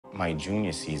my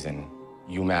junior season,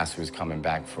 UMass was coming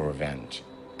back for revenge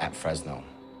at Fresno.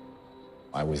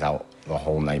 I was out the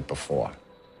whole night before.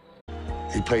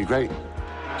 He played great.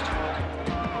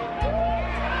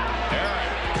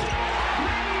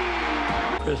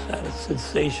 Chris had a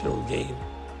sensational game,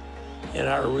 and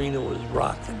our arena was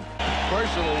rocking.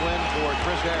 Personal win for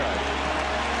Chris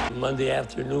Herren. Monday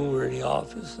afternoon, we were in the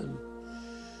office, and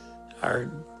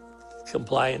our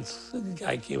compliance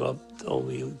guy came up and told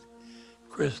me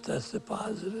Chris tested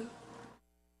positive.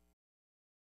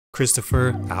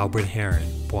 Christopher Albert Herren,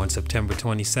 born September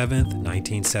 27,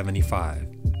 1975.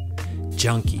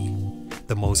 Junkie,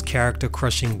 the most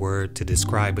character-crushing word to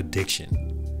describe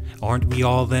addiction. Aren't we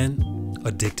all then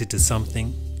addicted to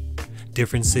something?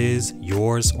 Difference is,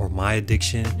 yours or my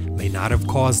addiction may not have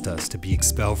caused us to be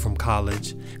expelled from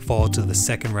college, fall to the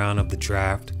second round of the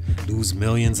draft, lose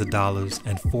millions of dollars,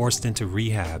 and forced into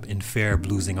rehab in fear of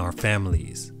losing our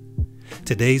families.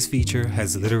 Today's feature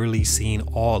has literally seen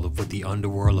all of what the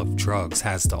underworld of drugs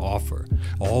has to offer,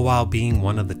 all while being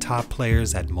one of the top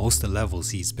players at most of the levels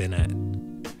he's been at.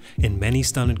 In many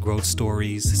stunted growth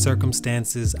stories,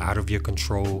 circumstances out of your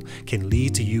control can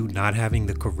lead to you not having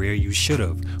the career you should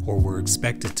have or were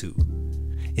expected to.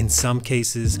 In some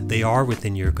cases, they are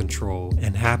within your control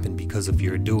and happen because of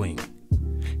your doing.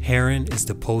 Herren is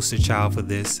the poster child for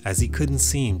this, as he couldn't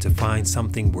seem to find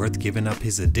something worth giving up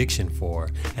his addiction for,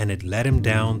 and it led him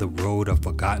down the road of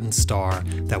forgotten star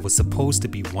that was supposed to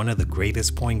be one of the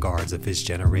greatest point guards of his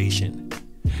generation.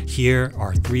 Here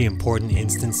are 3 important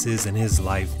instances in his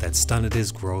life that stunted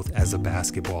his growth as a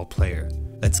basketball player.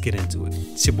 Let's get into it.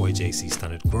 It's your boy JC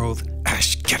Stunted Growth.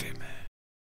 Ash, get it, man.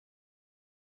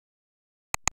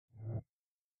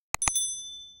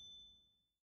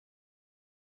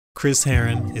 Chris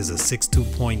Herren is a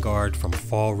 6'2" point guard from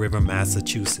Fall River,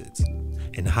 Massachusetts.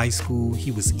 In high school,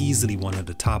 he was easily one of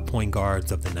the top point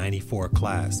guards of the '94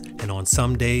 class, and on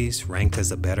some days ranked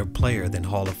as a better player than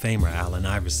Hall of Famer Allen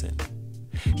Iverson.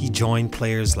 He joined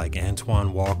players like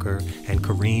Antoine Walker and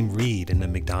Kareem Reed in the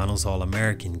McDonald's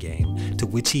All-American game, to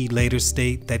which he later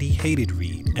stated that he hated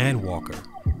Reed and Walker.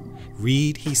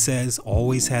 Reed, he says,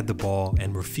 always had the ball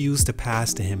and refused to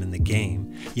pass to him in the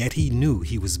game, yet he knew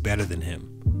he was better than him.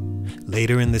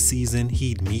 Later in the season,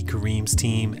 he'd meet Kareem's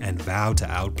team and vowed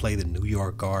to outplay the New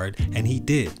York guard, and he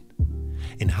did.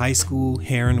 In high school,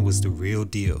 Herren was the real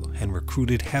deal and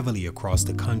recruited heavily across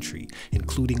the country,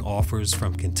 including offers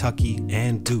from Kentucky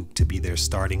and Duke to be their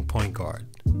starting point guard.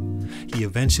 He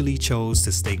eventually chose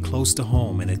to stay close to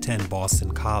home and attend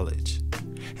Boston College.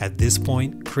 At this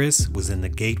point, Chris was in the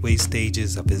gateway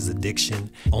stages of his addiction,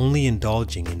 only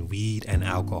indulging in weed and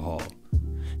alcohol.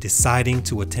 Deciding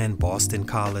to attend Boston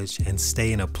College and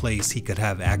stay in a place he could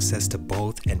have access to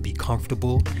both and be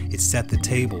comfortable, it set the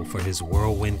table for his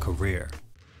whirlwind career.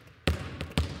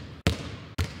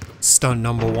 Stunt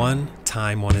number 1,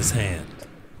 time on his hand.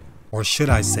 Or should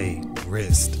I say,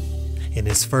 wrist. In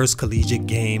his first collegiate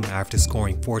game, after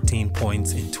scoring 14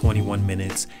 points in 21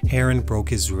 minutes, Herren broke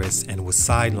his wrist and was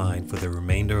sidelined for the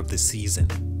remainder of the season.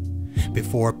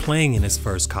 Before playing in his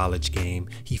first college game,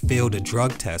 he failed a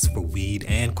drug test for weed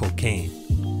and cocaine.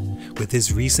 With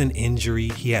his recent injury,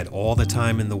 he had all the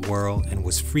time in the world and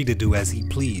was free to do as he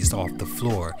pleased off the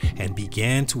floor, and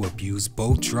began to abuse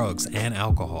both drugs and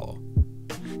alcohol.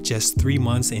 Just 3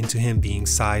 months into him being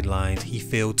sidelined, he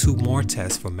failed 2 more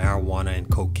tests for marijuana and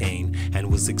cocaine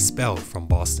and was expelled from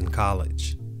Boston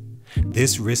College.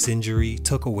 This wrist injury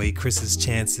took away Chris's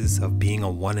chances of being a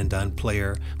one-and-done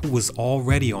player who was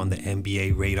already on the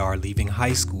NBA radar leaving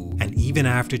high school and even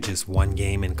after just 1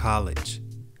 game in college.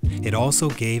 It also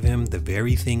gave him the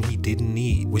very thing he didn't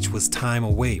need, which was time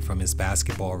away from his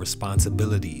basketball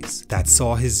responsibilities that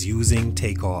saw his using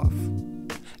take off.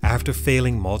 After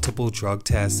failing multiple drug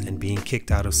tests and being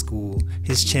kicked out of school,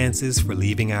 his chances for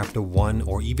leaving after 1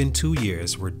 or even 2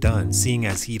 years were done, seeing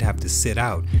as he'd have to sit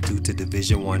out due to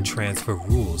Division I transfer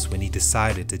rules when he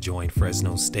decided to join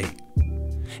Fresno State.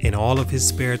 In all of his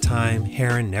spare time,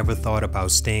 Herren never thought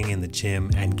about staying in the gym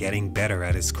and getting better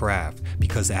at his craft,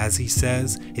 because as he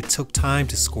says, it took time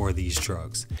to score these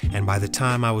drugs, and by the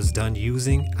time I was done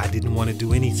using, I didn't want to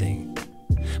do anything.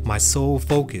 My sole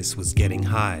focus was getting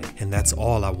high, and that's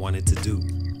all I wanted to do.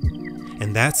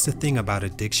 And that's the thing about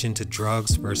addiction to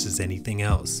drugs versus anything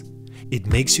else. It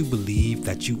makes you believe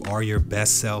that you are your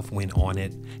best self when on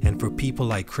it, and for people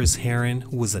like Chris Herren,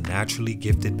 who was a naturally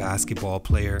gifted basketball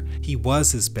player, he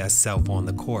was his best self on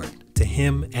the court, to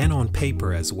him and on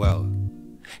paper as well.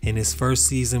 In his first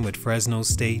season with Fresno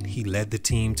State, he led the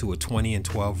team to a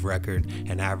 20-12 record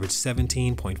and averaged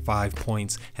 17.5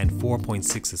 points and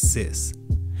 4.6 assists.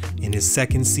 In his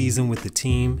second season with the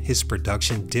team, his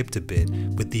production dipped a bit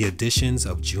with the additions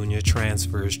of junior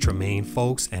transfers Tremaine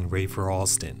Folks and Rafer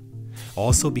Alston.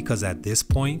 Also because at this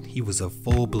point, he was a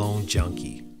full-blown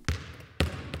junkie.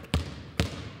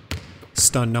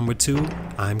 Stunt number 2,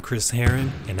 I'm Chris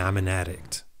Herren and I'm an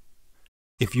addict.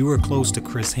 If you were close to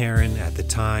Chris Herren at the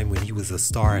time when he was a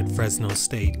star at Fresno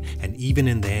State and even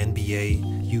in the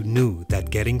NBA, you knew that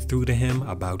getting through to him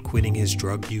about quitting his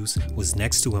drug use was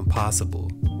next to impossible.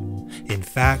 In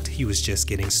fact, he was just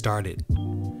getting started.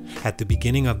 At the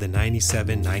beginning of the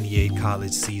 97-98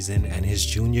 college season and his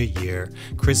junior year,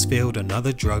 Chris failed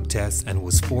another drug test and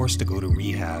was forced to go to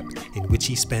rehab, in which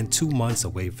he spent 2 months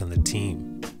away from the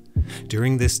team.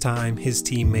 During this time, his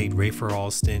teammate Rafer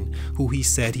Alston, who he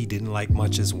said he didn't like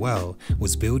much as well,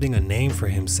 was building a name for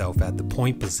himself at the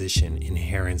point position in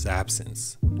Herren's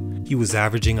absence. He was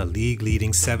averaging a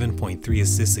league-leading 7.3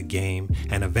 assists a game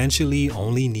and eventually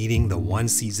only needing the 1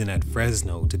 season at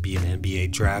Fresno to be an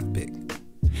NBA draft pick.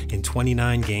 In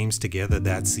 29 games together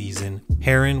that season,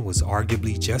 Herren was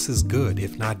arguably just as good,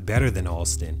 if not better than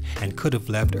Alston, and could have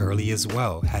left early as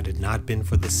well had it not been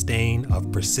for the stain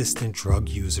of persistent drug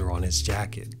user on his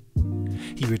jacket.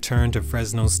 He returned to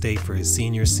Fresno State for his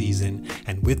senior season,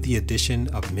 and with the addition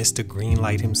of Mr.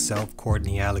 Greenlight himself,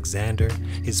 Courtney Alexander,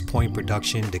 his point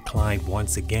production declined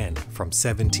once again from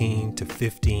 17 to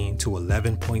 15 to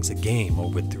 11 points a game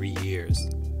over 3 years.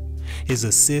 His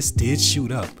assists did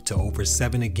shoot up to over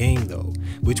 7 a game though,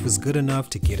 which was good enough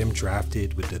to get him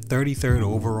drafted with the 33rd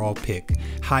overall pick,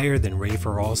 higher than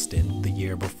Rafer Alston the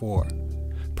year before.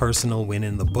 Personal win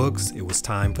in the books, it was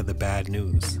time for the bad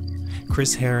news.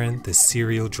 Chris Herren, the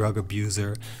serial drug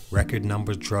abuser, record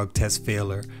number drug test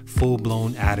failure,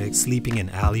 full-blown addict sleeping in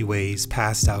alleyways,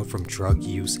 passed out from drug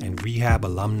use, and rehab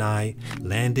alumni,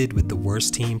 landed with the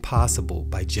worst team possible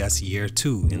by just year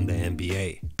 2 in the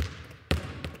NBA.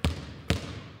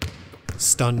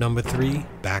 Stunt number 3,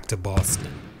 back to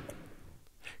Boston.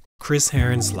 Chris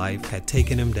Herren's life had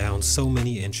taken him down so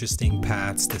many interesting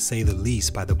paths, to say the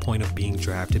least, by the point of being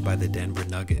drafted by the Denver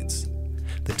Nuggets.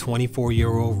 The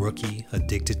 24-year-old rookie,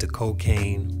 addicted to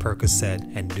cocaine,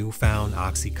 Percocet, and newfound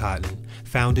Oxycontin,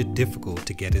 found it difficult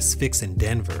to get his fix in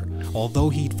Denver, although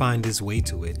he'd find his way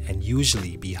to it and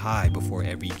usually be high before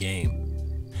every game.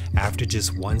 After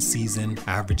just 1 season,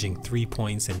 averaging 3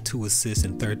 points and 2 assists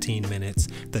in 13 minutes,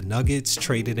 the Nuggets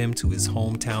traded him to his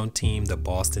hometown team, the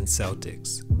Boston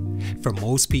Celtics. For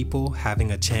most people,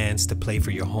 having a chance to play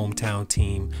for your hometown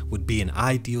team would be an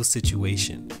ideal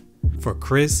situation. For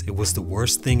Chris, it was the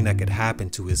worst thing that could happen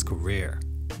to his career.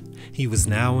 He was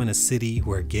now in a city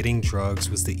where getting drugs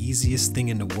was the easiest thing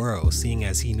in the world, seeing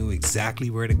as he knew exactly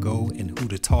where to go and who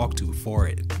to talk to for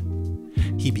it.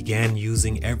 He began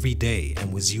using every day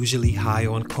and was usually high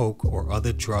on coke or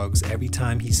other drugs every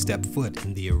time he stepped foot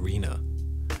in the arena.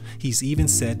 He's even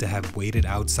said to have waited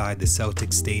outside the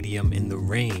Celtics stadium in the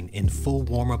rain in full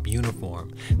warm-up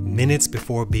uniform minutes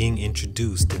before being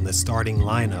introduced in the starting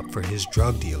lineup for his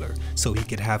drug dealer so he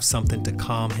could have something to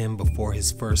calm him before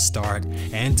his first start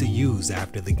and to use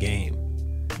after the game.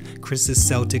 Chris's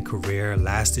Celtic career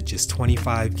lasted just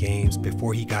 25 games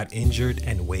before he got injured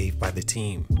and waived by the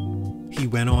team. He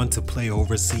went on to play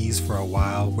overseas for a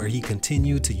while, where he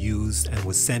continued to use and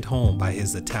was sent home by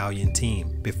his Italian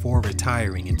team before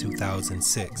retiring in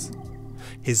 2006.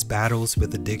 His battles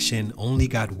with addiction only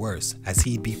got worse as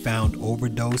he'd be found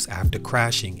overdosed after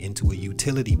crashing into a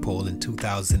utility pole in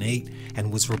 2008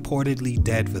 and was reportedly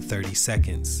dead for 30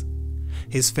 seconds.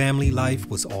 His family life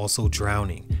was also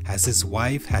drowning, as his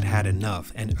wife had had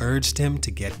enough and urged him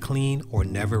to get clean or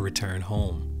never return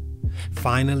home.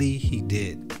 Finally, he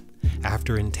did.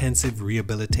 After intensive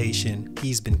rehabilitation,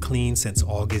 he's been clean since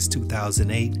August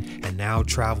 2008 and now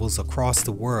travels across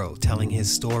the world telling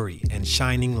his story and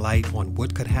shining light on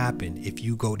what could happen if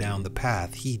you go down the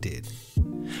path he did.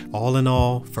 All in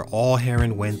all, for all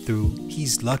Herren went through,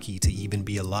 he's lucky to even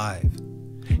be alive.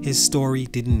 His story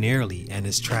didn't nearly end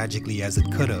as tragically as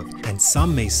it could have, and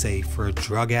some may say for a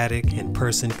drug addict and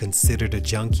person considered a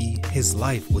junkie, his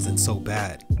life wasn't so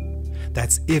bad.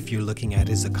 That's if you're looking at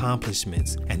his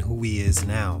accomplishments and who he is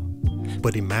now.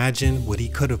 But imagine what he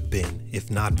could have been if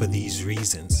not for these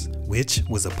reasons, which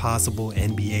was a possible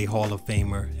NBA Hall of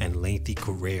Famer and lengthy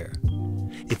career.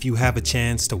 If you have a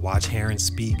chance to watch Herren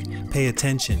speak, pay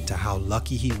attention to how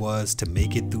lucky he was to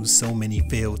make it through so many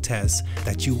failed tests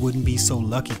that you wouldn't be so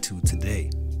lucky to today.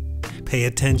 Pay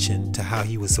attention to how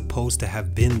he was supposed to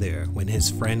have been there when his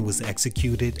friend was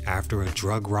executed after a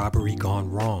drug robbery gone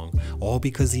wrong, all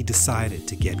because he decided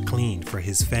to get clean for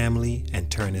his family and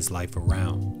turn his life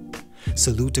around.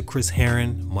 Salute to Chris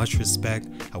Herren, much respect.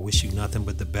 I wish you nothing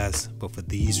but the best, but for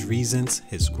these reasons,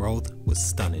 his growth was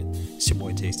stunted. It's your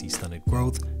boy JC Stunted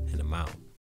Growth, and I'm out.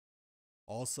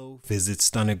 Also, visit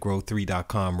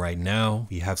stuntedgrowth3.com right now.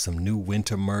 We have some new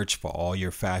winter merch for all your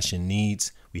fashion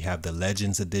needs. We have the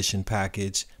Legends Edition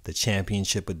package, the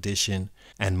Championship Edition,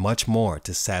 and much more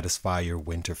to satisfy your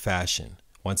winter fashion.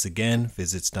 Once again,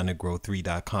 visit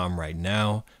stuntedgrowth3.com right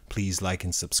now. Please like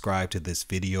and subscribe to this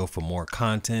video for more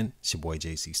content. It's your boy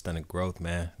JC Stunted Growth,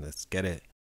 man. Let's get it.